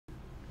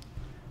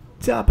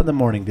Top of the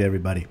morning to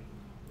everybody.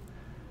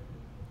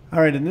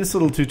 Alright, in this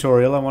little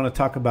tutorial I want to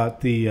talk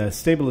about the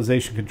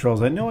stabilization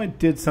controls. I know I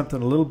did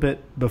something a little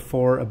bit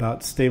before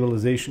about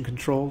stabilization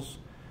controls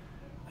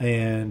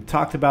and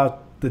talked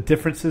about the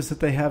differences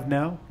that they have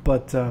now,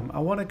 but I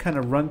want to kind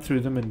of run through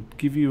them and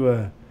give you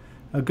a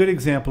good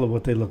example of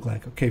what they look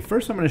like. Okay,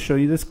 first I'm going to show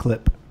you this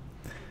clip,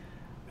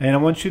 and I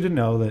want you to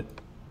know that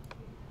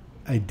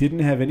I didn't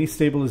have any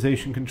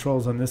stabilization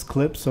controls on this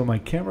clip, so my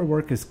camera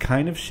work is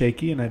kind of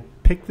shaky, and I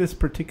picked this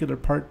particular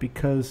part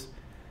because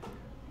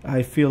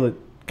I feel it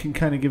can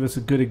kind of give us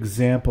a good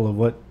example of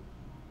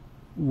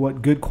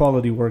what good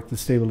quality work the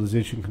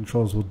stabilization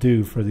controls will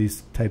do for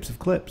these types of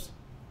clips.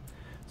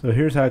 So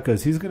here's how it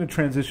goes. He's going to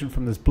transition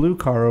from this blue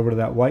car over to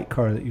that white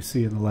car that you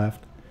see in the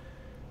left,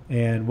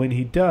 and when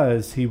he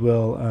does, he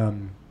will,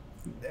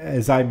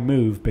 as I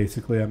move,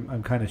 basically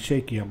I'm kind of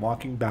shaky. I'm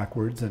walking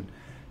backwards and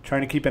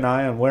trying to keep an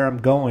eye on where I'm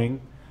going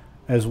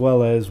as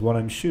well as what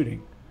I'm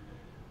shooting.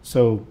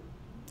 So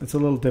it's a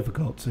little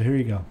difficult. So here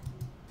you go.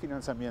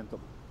 Financiamiento.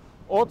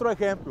 Otro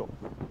ejemplo,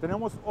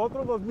 tenemos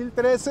otro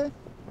 2013,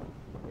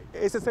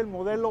 ese es el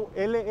modelo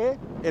LE,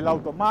 el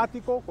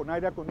automático con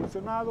aire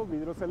acondicionado,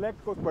 vidrios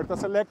eléctricos,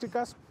 puertas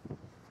eléctricas.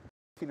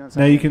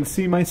 Now you can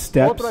see my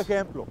steps. Otro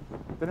ejemplo,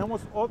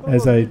 tenemos otro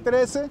as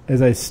 2013,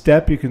 as I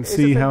step, you can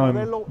see how I'm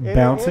LE,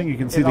 bouncing. You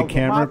can see the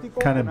camera automático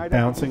kind con of aire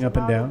bouncing up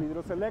and down.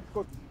 vidrios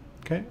eléctricos.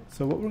 Okay,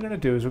 so what we're going to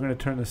do is we're going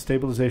to turn the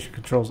stabilization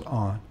controls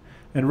on.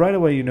 And right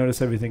away you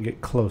notice everything get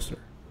closer.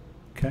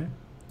 Okay?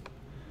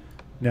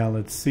 Now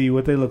let's see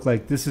what they look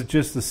like. This is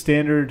just the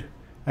standard.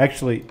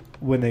 Actually,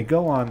 when they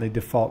go on, they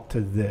default to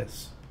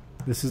this.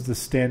 This is the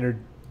standard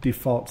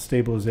default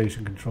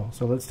stabilization control.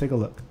 So let's take a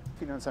look.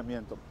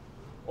 Financiamiento.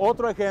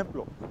 Otro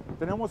ejemplo,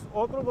 tenemos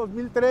otro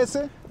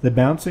 2013. The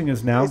bouncing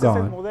is now ese es el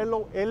gone.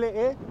 modelo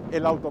LE,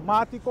 el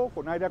automático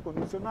con aire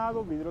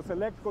acondicionado, vidrios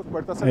eléctricos,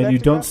 puertas eléctricas. And you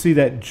don't see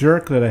that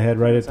jerk that I had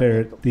right at there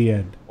at the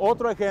end.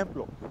 Otro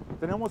ejemplo,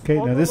 tenemos okay,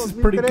 otro now this 2013.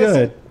 is pretty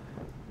good.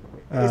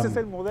 Ese es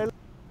el modelo.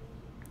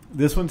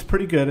 This one's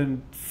pretty good,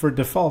 and for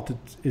default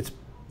it's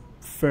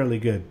fairly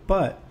good.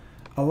 But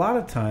a lot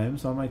of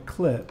times on my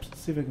clips,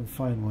 let's see if I can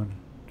find one.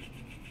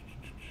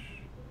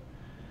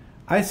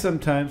 I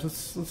sometimes,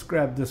 let's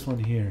grab this one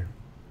here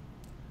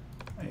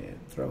and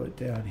throw it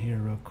down here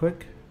real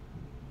quick.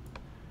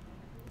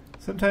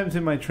 Sometimes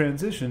in my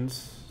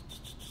transitions,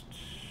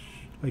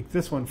 like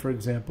this one for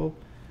example,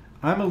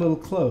 I'm a little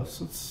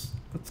close.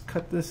 Let's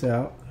cut this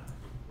out,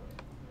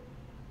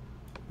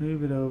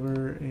 move it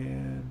over,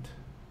 and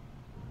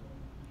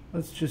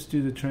let's just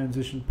do the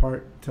transition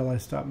part until I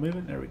stop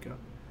moving. There we go.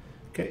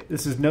 Okay,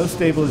 this is no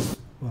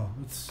stabilization. Well,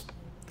 let's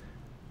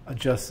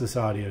adjust this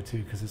audio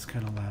too because it's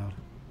kind of loud.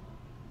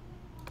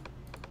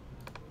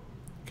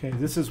 Okay,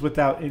 this is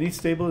without any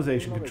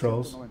stabilization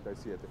controls.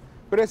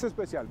 You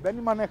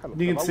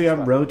can see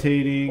I'm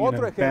rotating and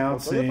I'm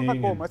bouncing.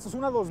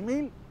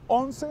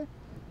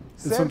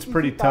 This one's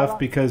pretty tough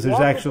because there's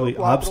actually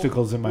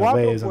obstacles in my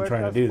way as I'm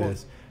trying to do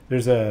this.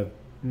 There's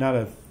not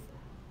a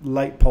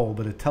light pole,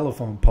 but a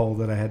telephone pole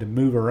that I had to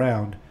move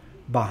around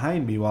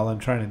behind me while I'm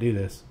trying to do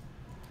this.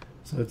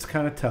 So it's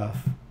kind of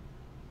tough.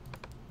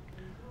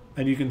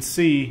 And you can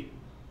see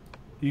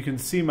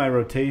my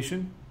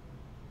rotation.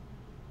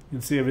 You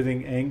can see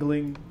everything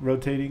angling,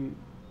 rotating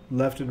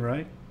left and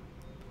right.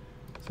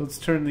 So let's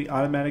turn the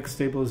automatic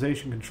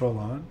stabilization control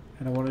on,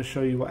 and I want to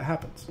show you what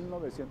happens. It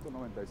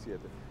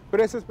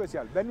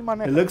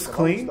looks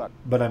clean,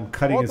 but I'm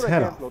cutting his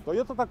head off.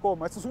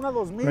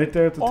 Right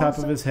there at the top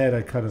of his head,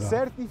 I cut it off.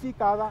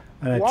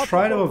 And I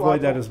try to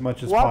avoid that as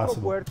much as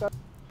possible.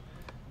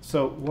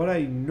 So what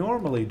I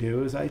normally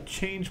do is I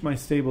change my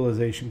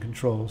stabilization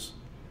controls.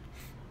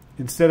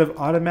 Instead of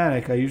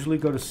automatic, I usually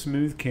go to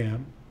smooth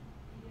cam.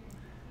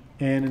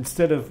 And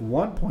instead of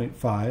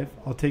 1.5,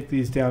 I'll take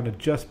these down to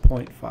just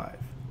 0.5.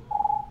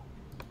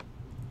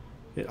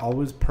 It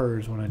always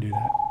purrs when I do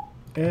that.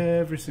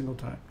 Every single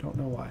time. Don't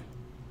know why.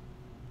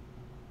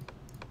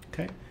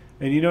 Okay.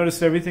 And you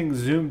notice everything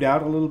zoomed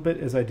out a little bit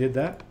as I did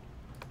that.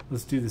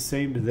 Let's do the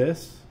same to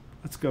this.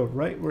 Let's go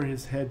right where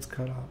his head's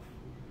cut off.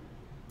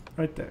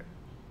 Right there.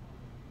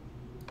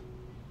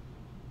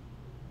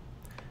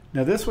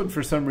 Now this one,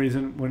 for some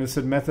reason, when it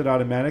said method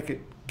automatic,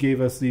 it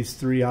gave us these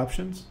three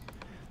options.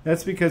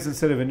 That's because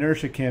instead of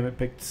inertia cam, it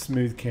picked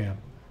smooth cam.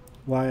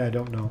 Why, I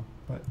don't know,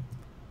 but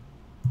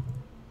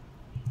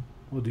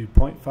we'll do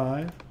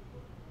 0.5.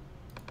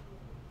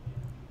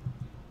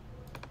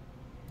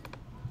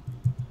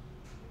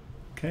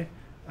 Okay,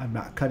 I'm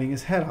not cutting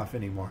his head off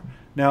anymore.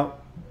 Now,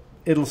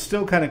 it'll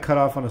still kind of cut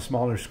off on a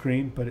smaller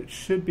screen, but it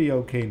should be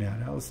okay now.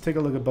 Now let's take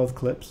a look at both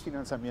clips.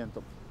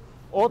 Financiamiento.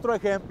 Otro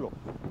ejemplo,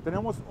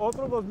 tenemos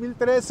otro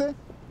 2013.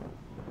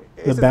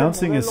 The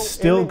bouncing is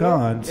still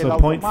gone, so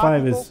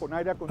 0.5 is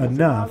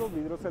enough.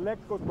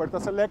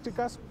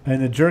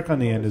 And the jerk on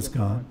the end is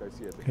gone.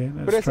 Okay,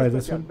 let's try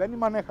this one.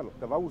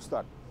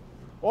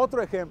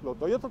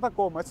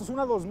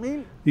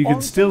 You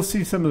can still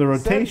see some of the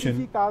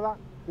rotation,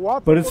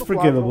 but it's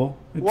forgivable.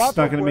 It's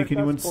not going to make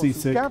anyone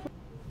seasick.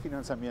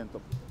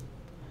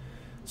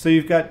 So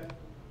you've got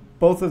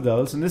both of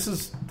those, and this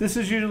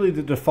is usually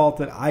the default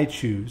that I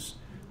choose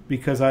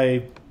because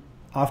I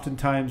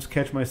oftentimes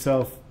catch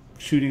myself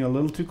shooting a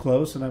little too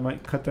close and I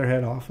might cut their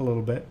head off a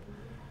little bit.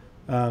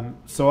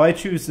 So I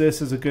choose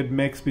this as a good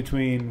mix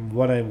between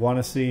what I want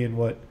to see and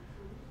what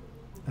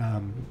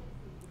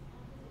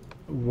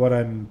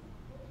I'm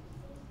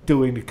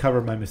doing to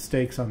cover my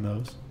mistakes on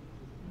those.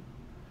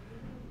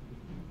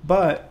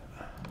 But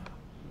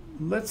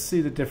let's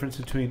see the difference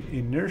between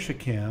inertia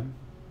cam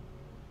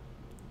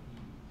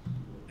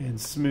and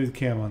smooth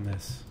cam on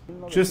this.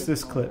 Just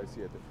this clip.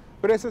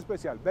 Precio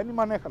especial, ven y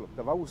manéjalo,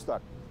 te va a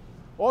gustar.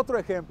 Otro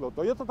ejemplo,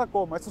 Toyota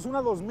Tacoma, esta es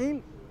una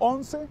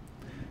 2011.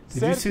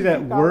 Did you see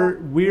that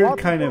weird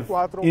kind of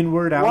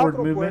inward outward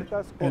movement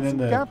and then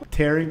the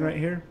tearing right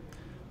here?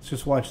 Let's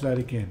just watch that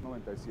again.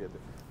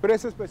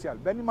 Precio especial,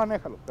 ven y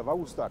manéjalo, te va a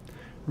gustar.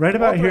 Right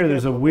about here,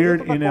 there's a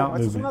weird in-out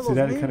movement. See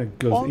that? It kind of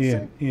goes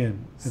in,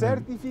 and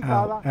then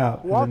out,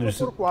 out. And then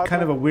there's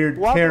kind of a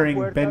weird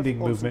tearing, bending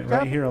movement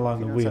right here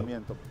along the wheel.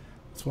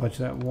 Let's watch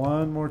that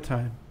one more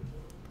time.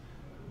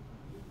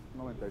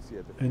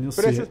 And you'll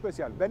see it.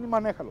 Especial, ven y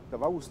manéjalo, te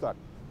va a gustar.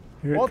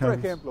 Here it Otro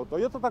comes. ejemplo,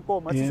 Toyota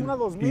Tacoma, esta es una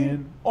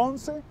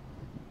 2011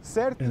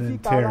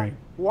 certificada tearing.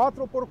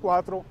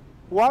 4x4,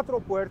 4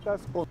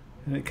 puertas con...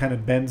 And it kind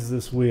of bends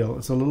this wheel.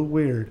 It's a little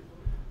weird.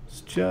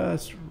 It's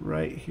just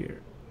right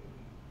here.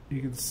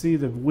 You can see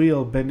the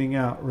wheel bending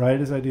out right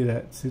as I do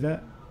that. See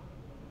that?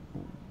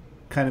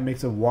 Kind of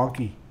makes it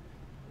wonky.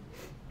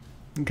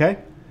 Okay?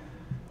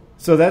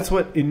 So that's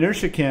what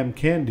inertia cam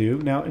can do.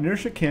 Now,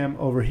 inertia cam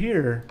over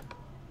here,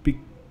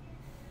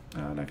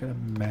 I'm not going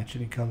to match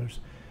any colors.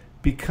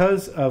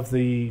 Because of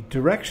the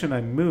direction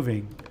I'm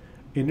moving,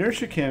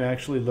 inertia cam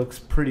actually looks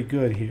pretty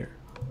good here.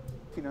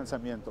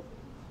 Financiamiento.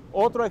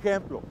 Otro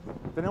ejemplo,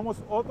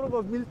 tenemos otro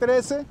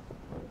 2013.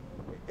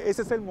 Ese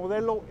es el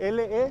modelo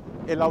LE,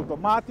 el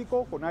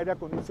automático, con aire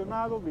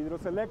acondicionado,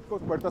 vidrios eléctricos,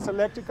 puertas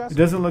eléctricas. It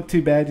doesn't look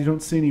too bad. You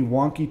don't see any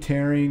wonky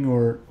tearing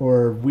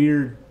or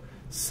weird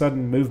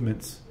sudden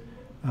movements.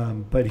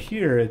 But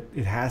here,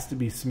 it has to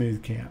be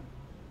smooth cam.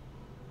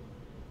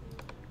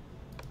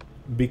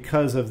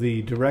 Because of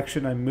the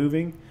direction I'm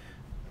moving,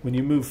 when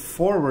you move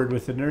forward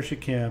with inertia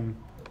cam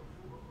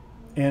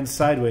and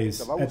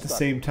sideways at the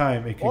same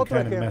time, it can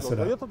kind of mess it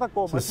up.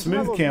 So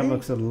smooth cam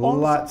looks a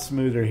lot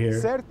smoother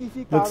here.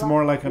 Looks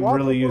more like I'm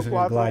really using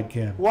a glide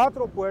cam.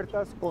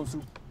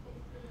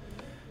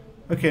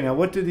 Okay, now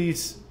what do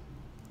these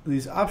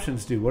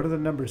options do? What do the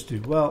numbers do?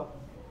 Well,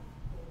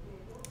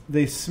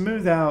 they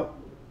smooth out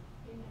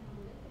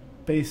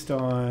based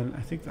on,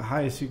 I think the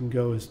highest you can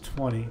go is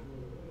 20.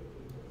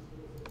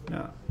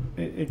 No,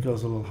 it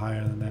goes a little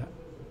higher than that.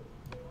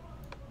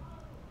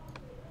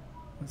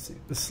 Let's see.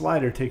 The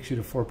slider takes you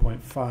to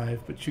 4.5,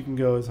 but you can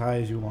go as high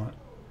as you want,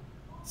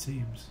 it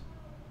seems.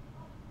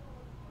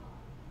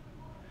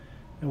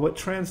 And what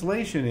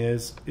translation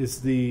is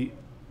the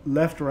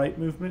left-right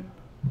movement.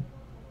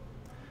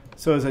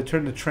 So as I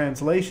turn the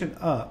translation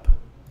up,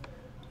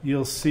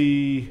 you'll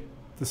see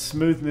the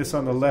smoothness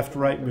on the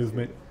left-right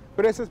movement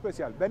Precio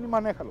especial, ven y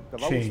manéjalo, te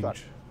va a gustar.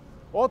 change.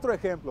 Otro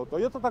ejemplo,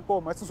 Toyota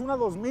Tacoma, esta es una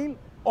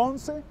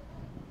 2011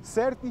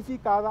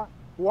 certificada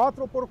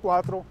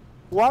 4x4,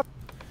 4.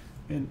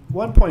 And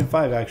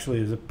 1.5 actually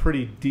is a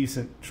pretty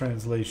decent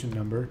translation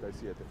number.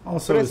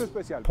 Also is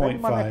 0.5.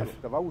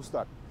 Te va a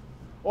gustar.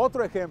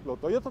 Otro ejemplo,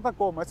 Toyota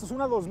Tacoma, esta es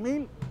una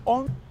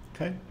 2011.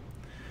 Okay.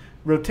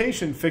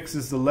 Rotation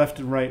fixes the left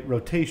and right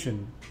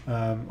rotation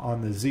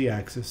on the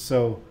z-axis,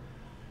 so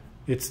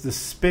it's the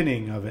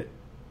spinning of it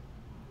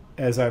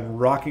as I'm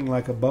rocking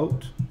like a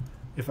boat.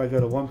 If I go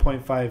to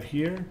 1.5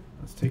 here,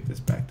 let's take this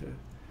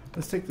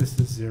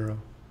to 0.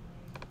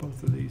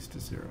 Both of these to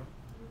 0.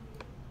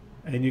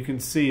 And you can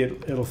see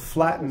it'll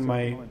flatten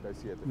my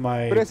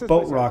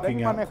boat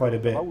rocking out quite a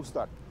bit.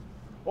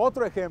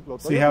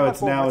 See how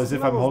it's now as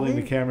if I'm holding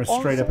the camera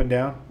straight up and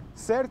down?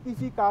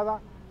 Certificada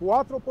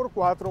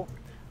 4x4.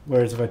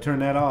 Whereas if I turn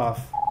that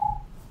off,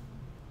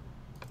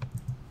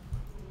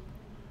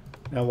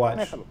 now watch.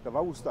 It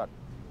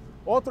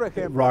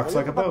rocks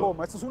like a boat.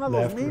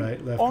 Left,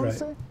 right, left,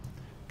 right.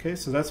 Okay,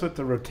 so that's what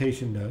the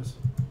rotation does.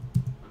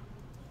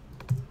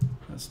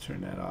 Let's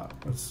turn that off.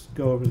 Let's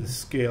go over the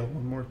scale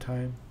one more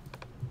time.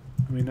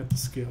 I mean, not the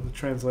scale, the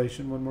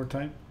translation one more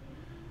time.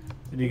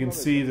 And you can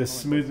see the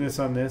smoothness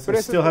on this.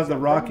 I still have the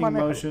rocking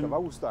motion,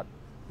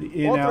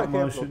 the in-out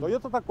motion,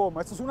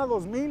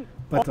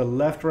 but the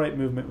left-right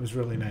movement was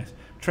really nice.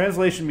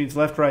 Translation means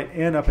left-right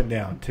and up and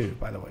down, too,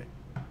 by the way.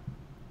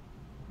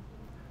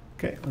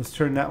 Okay, let's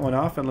turn that one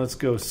off and let's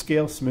go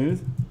scale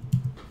smooth.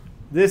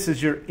 This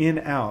is your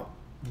in-out,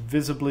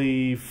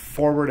 visibly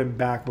forward and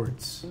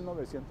backwards.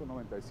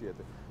 1997.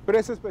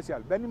 Precio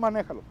especial, ven y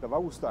manéjalo, te va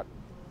a gustar.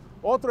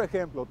 Otro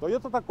ejemplo,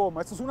 Toyota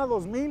Tacoma, esta es una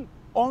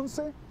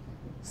 2011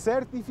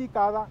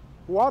 certificada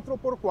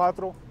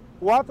 4x4,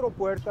 4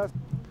 puertas.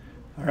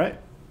 All right.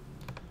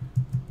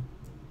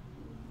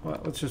 Well,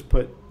 let's just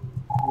put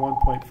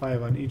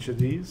 1.5 on each of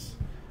these,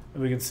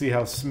 and we can see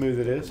how smooth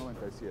it is.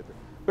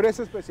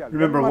 Precio especial.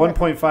 Remember,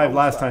 1.5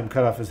 last time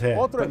cut off his head.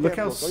 Otro But look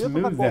how ejemplo, Toyota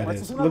smooth that Tacoma,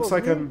 is. es una Looks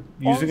like I'm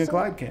using a 2011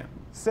 glide cam.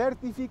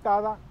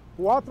 Certificada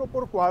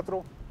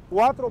 4x4,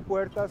 4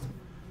 puertas.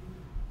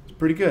 It's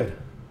pretty good.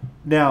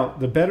 Now,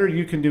 the better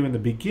you can do in the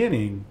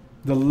beginning,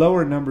 the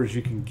lower numbers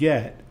you can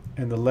get,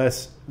 and the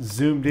less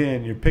zoomed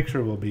in your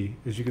picture will be.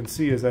 As you can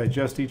see, as I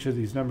adjust each of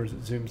these numbers,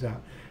 it zooms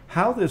out.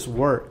 How this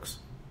works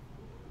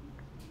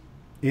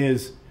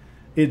is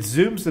it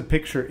zooms the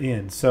picture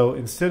in. So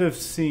instead of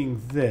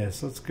seeing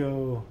this, let's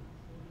go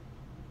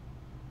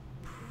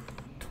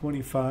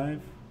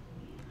 25.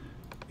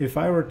 If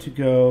I were to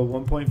go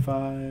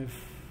 1.5,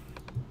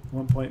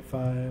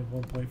 1.5,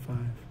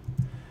 1.5,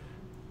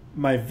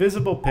 my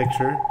visible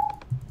picture,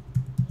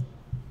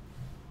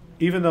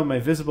 even though my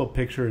visible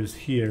picture is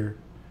here,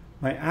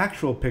 my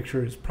actual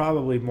picture is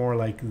probably more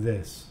like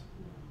this.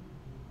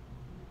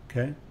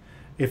 Okay?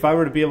 If I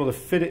were to be able to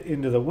fit it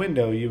into the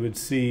window, you would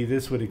see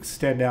this would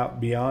extend out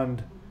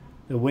beyond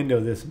the window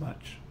this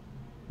much.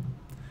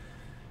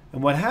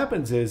 And what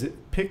happens is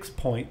it picks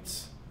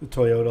points, the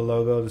Toyota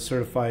logo, the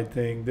certified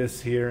thing,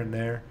 this here and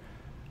there.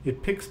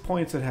 It picks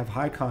points that have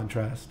high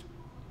contrast,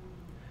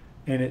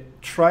 and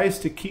it tries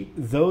to keep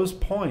those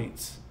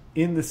points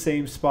in the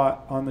same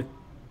spot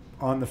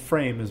on the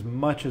frame as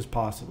much as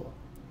possible.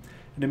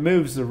 And it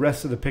moves the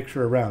rest of the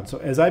picture around. So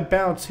as I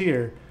bounce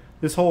here,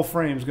 this whole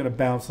frame is going to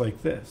bounce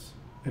like this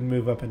and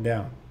move up and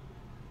down.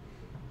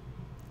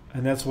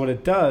 And that's what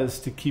it does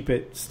to keep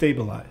it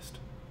stabilized.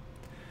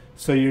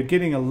 So you're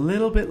getting a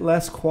little bit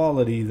less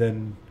quality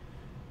than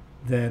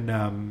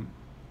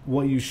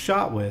what you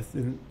shot with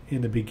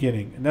in the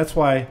beginning. And that's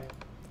why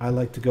I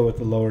like to go with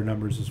the lower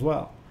numbers as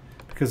well.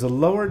 Because the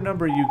lower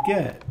number you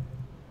get,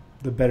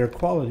 the better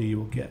quality you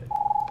will get.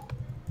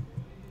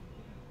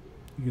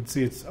 You can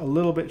see it's a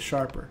little bit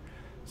sharper.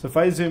 So if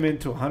I zoom in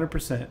to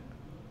 100%,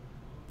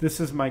 this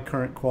is my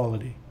current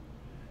quality.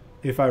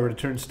 If I were to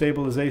turn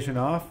stabilization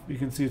off, you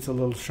can see it's a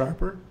little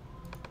sharper.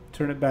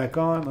 Turn it back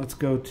on. Let's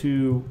go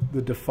to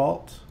the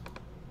default.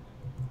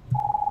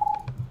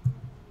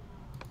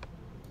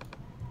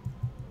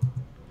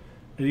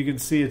 And you can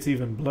see it's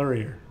even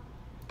blurrier.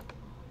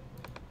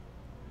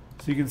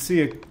 So you can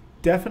see a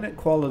definite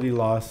quality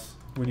loss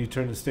when you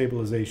turn the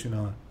stabilization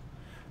on.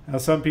 Now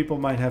some people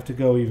might have to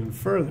go even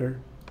further.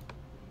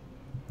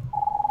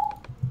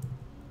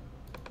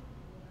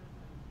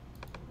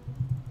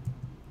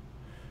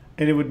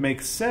 And it would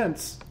make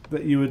sense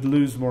that you would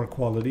lose more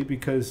quality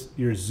because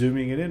you're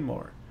zooming it in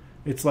more.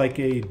 It's like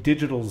a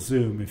digital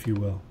zoom, if you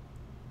will.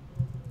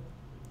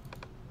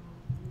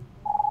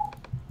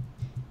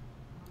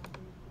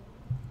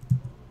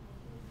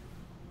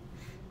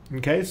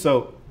 Okay,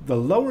 so the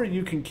lower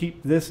you can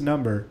keep this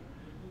number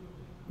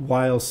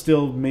while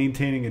still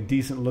maintaining a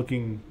decent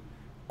looking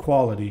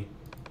quality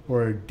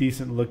or a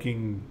decent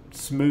looking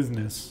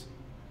smoothness,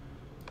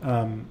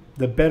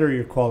 the better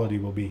your quality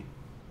will be.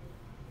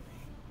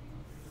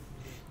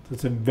 So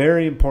it's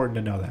very important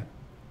to know that.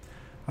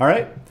 All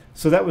right,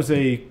 so that was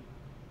a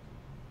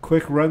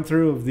quick run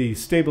through of the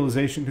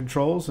stabilization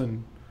controls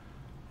and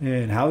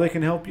how they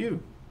can help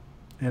you.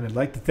 And I'd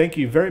like to thank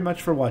you very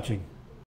much for watching.